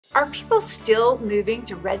Are people still moving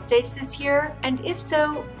to red states this year? And if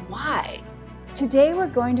so, why? Today we're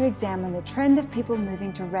going to examine the trend of people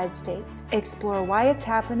moving to red states, explore why it's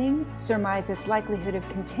happening, surmise its likelihood of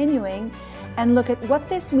continuing, and look at what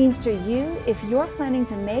this means to you if you're planning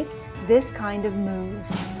to make this kind of move.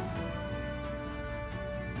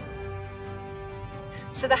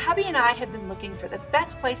 So the hubby and I have been looking for the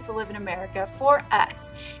best place to live in America for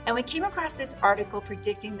us, and we came across this article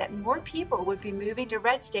predicting that more people would be moving to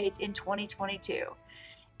red states in 2022.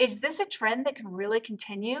 Is this a trend that can really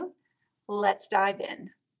continue? Let's dive in.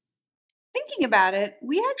 Thinking about it,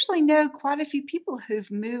 we actually know quite a few people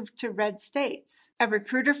who've moved to red states. A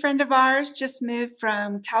recruiter friend of ours just moved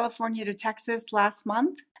from California to Texas last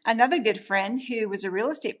month. Another good friend who was a real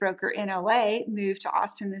estate broker in LA moved to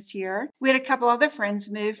Austin this year. We had a couple other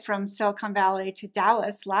friends move from Silicon Valley to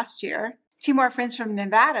Dallas last year. Two more friends from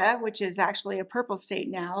Nevada, which is actually a purple state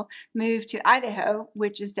now, moved to Idaho,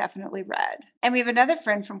 which is definitely red. And we have another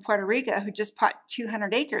friend from Puerto Rico who just bought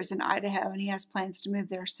 200 acres in Idaho, and he has plans to move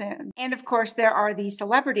there soon. And of course, there are the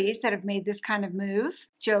celebrities that have made this kind of move.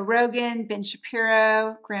 Joe Rogan, Ben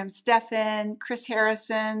Shapiro, Graham Stephan, Chris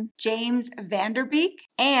Harrison, James Vanderbeek,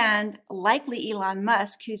 and likely Elon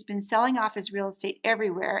Musk, who's been selling off his real estate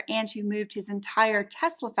everywhere and who moved his entire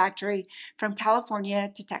Tesla factory from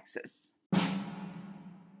California to Texas.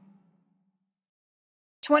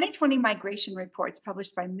 2020 migration reports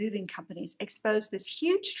published by moving companies exposed this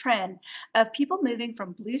huge trend of people moving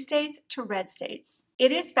from blue states to red states.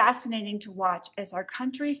 It is fascinating to watch as our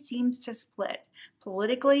country seems to split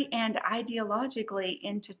politically and ideologically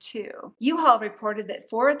into two. U-Haul reported that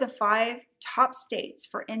 4 of the 5 top states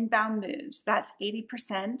for inbound moves, that's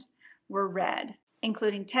 80%, were red,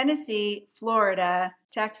 including Tennessee, Florida,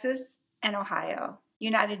 Texas, and Ohio.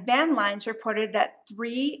 United Van Lines reported that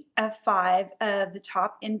 3 of 5 of the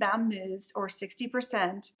top inbound moves, or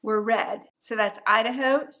 60%, were red. So that's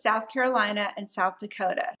Idaho, South Carolina, and South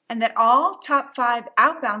Dakota. And that all top 5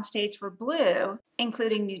 outbound states were blue,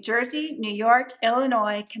 including New Jersey, New York,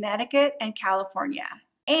 Illinois, Connecticut, and California.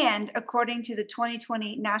 And according to the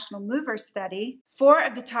 2020 National Movers Study, 4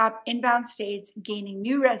 of the top inbound states gaining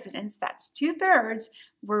new residents, that's 2/3,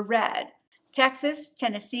 were red. Texas,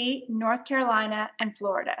 Tennessee, North Carolina, and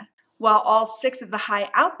Florida, while all 6 of the high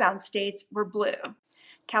outbound states were blue.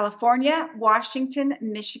 California, Washington,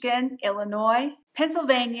 Michigan, Illinois,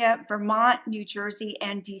 Pennsylvania, Vermont, New Jersey,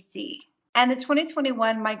 and DC. And the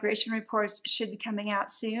 2021 migration reports should be coming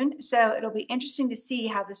out soon, so it'll be interesting to see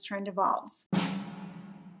how this trend evolves.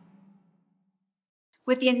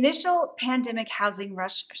 With the initial pandemic housing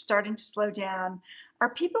rush starting to slow down,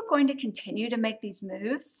 are people going to continue to make these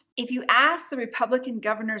moves? If you ask the Republican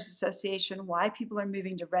Governors Association why people are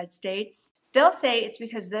moving to red states, they'll say it's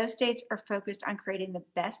because those states are focused on creating the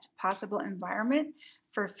best possible environment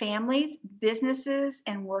for families, businesses,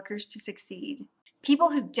 and workers to succeed. People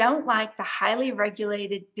who don't like the highly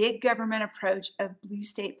regulated big government approach of blue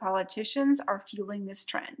state politicians are fueling this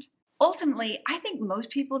trend. Ultimately, I think most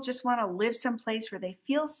people just want to live someplace where they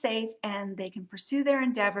feel safe and they can pursue their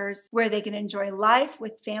endeavors, where they can enjoy life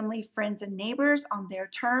with family, friends, and neighbors on their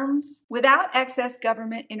terms without excess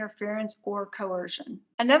government interference or coercion.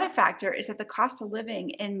 Another factor is that the cost of living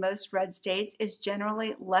in most red states is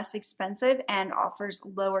generally less expensive and offers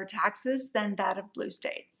lower taxes than that of blue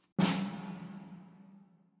states.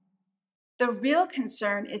 The real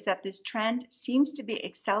concern is that this trend seems to be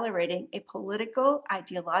accelerating a political,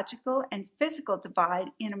 ideological, and physical divide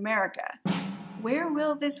in America. Where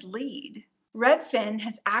will this lead? Redfin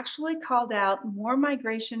has actually called out more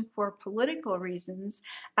migration for political reasons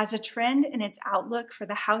as a trend in its outlook for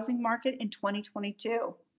the housing market in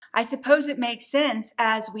 2022. I suppose it makes sense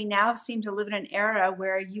as we now seem to live in an era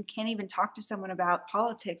where you can't even talk to someone about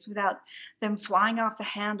politics without them flying off the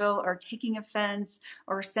handle or taking offense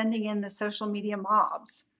or sending in the social media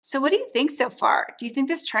mobs. So what do you think so far? Do you think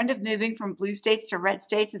this trend of moving from blue states to red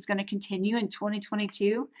states is going to continue in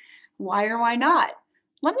 2022? Why or why not?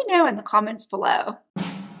 Let me know in the comments below.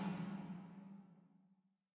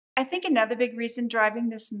 I think another big reason driving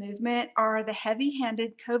this movement are the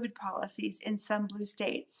heavy-handed COVID policies in some blue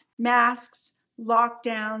states. Masks,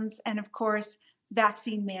 lockdowns, and of course,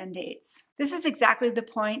 vaccine mandates. This is exactly the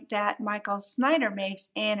point that Michael Snyder makes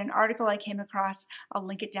in an article I came across. I'll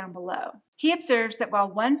link it down below. He observes that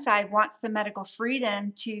while one side wants the medical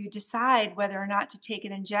freedom to decide whether or not to take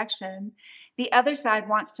an injection, the other side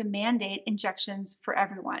wants to mandate injections for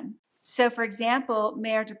everyone. So, for example,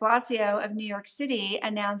 Mayor de Blasio of New York City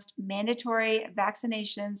announced mandatory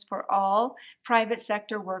vaccinations for all private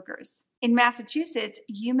sector workers. In Massachusetts,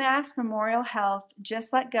 UMass Memorial Health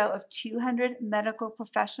just let go of 200 medical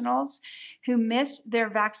professionals who missed their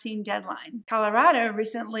vaccine deadline. Colorado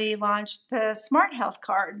recently launched the Smart Health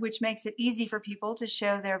Card, which makes it easy for people to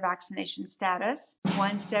show their vaccination status.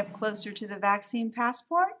 One step closer to the vaccine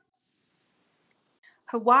passport.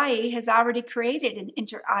 Hawaii has already created an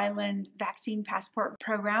inter-island vaccine passport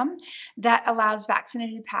program that allows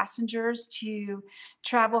vaccinated passengers to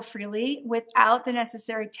travel freely without the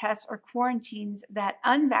necessary tests or quarantines that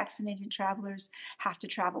unvaccinated travelers have to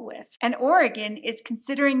travel with. And Oregon is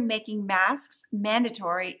considering making masks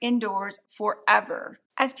mandatory indoors forever.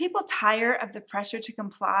 As people tire of the pressure to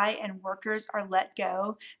comply and workers are let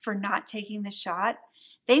go for not taking the shot,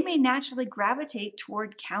 they may naturally gravitate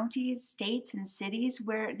toward counties, states, and cities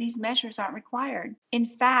where these measures aren't required. In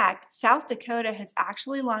fact, South Dakota has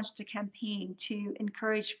actually launched a campaign to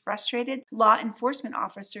encourage frustrated law enforcement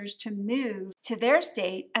officers to move to their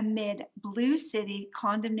state amid blue city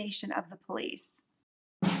condemnation of the police.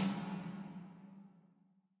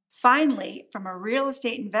 Finally, from a real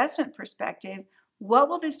estate investment perspective, what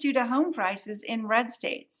will this do to home prices in red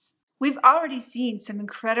states? We've already seen some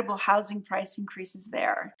incredible housing price increases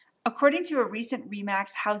there. According to a recent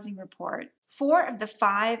RE/MAX housing report, 4 of the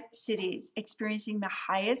 5 cities experiencing the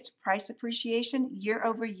highest price appreciation year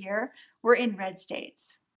over year were in red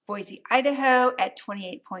states. Boise, Idaho at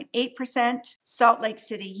 28.8%, Salt Lake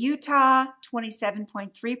City, Utah,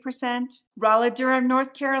 27.3%, Raleigh-Durham,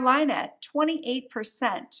 North Carolina,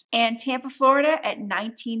 28%, and Tampa, Florida at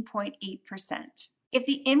 19.8%. If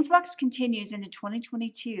the influx continues into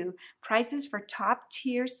 2022, prices for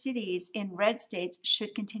top-tier cities in red states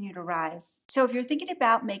should continue to rise. So if you're thinking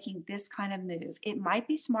about making this kind of move, it might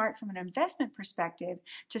be smart from an investment perspective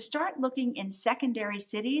to start looking in secondary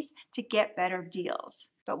cities to get better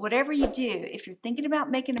deals. But whatever you do, if you're thinking about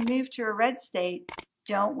making a move to a red state,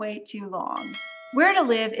 don't wait too long. Where to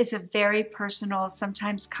live is a very personal,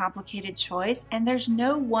 sometimes complicated choice, and there's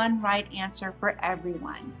no one right answer for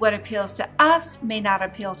everyone. What appeals to us may not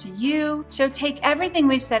appeal to you, so take everything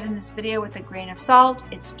we've said in this video with a grain of salt.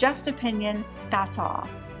 It's just opinion, that's all.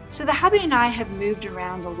 So the hubby and I have moved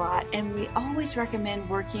around a lot, and we always recommend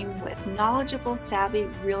working with knowledgeable, savvy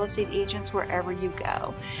real estate agents wherever you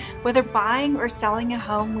go. Whether buying or selling a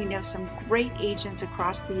home, we know some great agents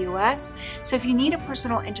across the US. So if you need a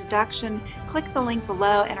personal introduction, click the link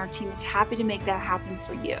below and our team is happy to make that happen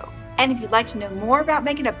for you. And if you'd like to know more about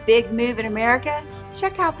making a big move in America,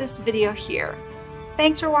 check out this video here.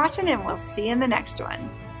 Thanks for watching, and we'll see you in the next one.